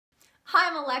Hi,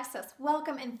 I'm Alexis.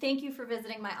 Welcome and thank you for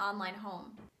visiting my online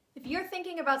home. If you're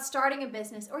thinking about starting a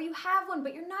business or you have one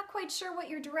but you're not quite sure what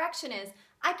your direction is,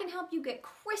 I can help you get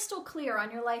crystal clear on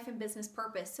your life and business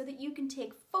purpose so that you can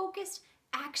take focused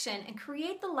action and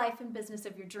create the life and business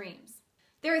of your dreams.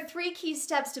 There are 3 key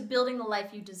steps to building the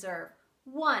life you deserve.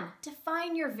 1,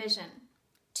 define your vision.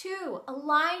 2,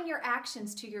 align your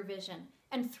actions to your vision.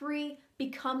 And 3,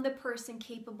 become the person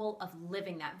capable of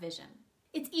living that vision.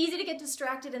 It's easy to get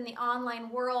distracted in the online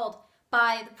world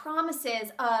by the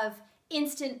promises of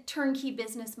instant turnkey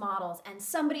business models and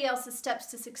somebody else's steps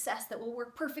to success that will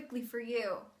work perfectly for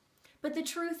you. But the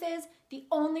truth is, the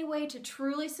only way to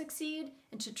truly succeed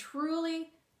and to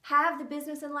truly have the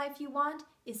business and life you want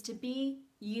is to be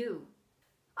you.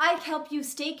 I help you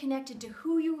stay connected to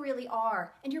who you really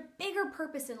are and your bigger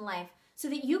purpose in life so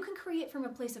that you can create from a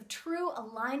place of true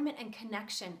alignment and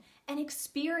connection and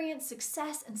experience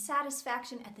success and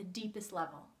satisfaction at the deepest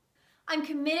level. I'm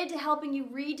committed to helping you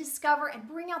rediscover and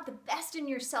bring out the best in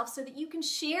yourself so that you can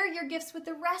share your gifts with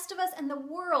the rest of us and the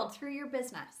world through your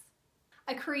business.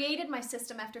 I created my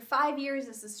system after 5 years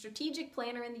as a strategic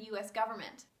planner in the US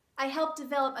government. I helped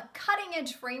develop a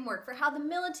cutting-edge framework for how the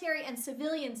military and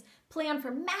civilians plan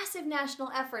for massive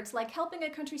national efforts like helping a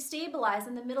country stabilize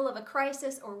in the middle of a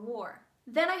crisis or war.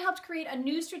 Then I helped create a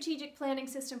new strategic planning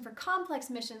system for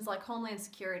complex missions like Homeland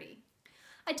Security.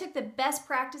 I took the best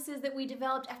practices that we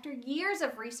developed after years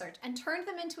of research and turned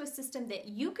them into a system that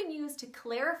you can use to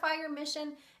clarify your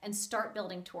mission and start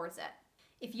building towards it.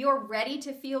 If you're ready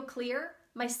to feel clear,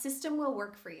 my system will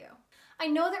work for you. I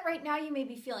know that right now you may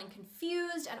be feeling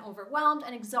confused and overwhelmed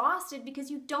and exhausted because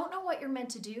you don't know what you're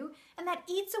meant to do, and that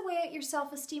eats away at your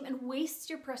self-esteem and wastes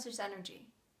your precious energy.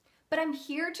 But I'm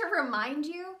here to remind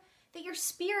you that your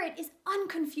spirit is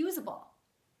unconfusable.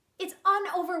 It's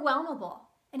unoverwhelmable,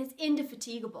 and it's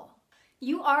indefatigable.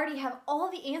 You already have all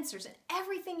the answers and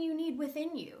everything you need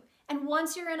within you, and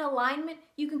once you're in alignment,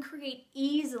 you can create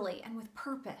easily and with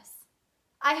purpose.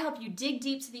 I help you dig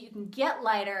deep so that you can get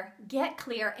lighter, get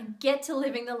clear, and get to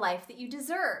living the life that you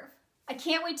deserve. I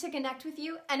can't wait to connect with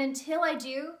you, and until I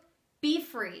do, be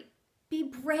free, be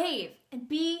brave, and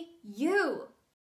be you.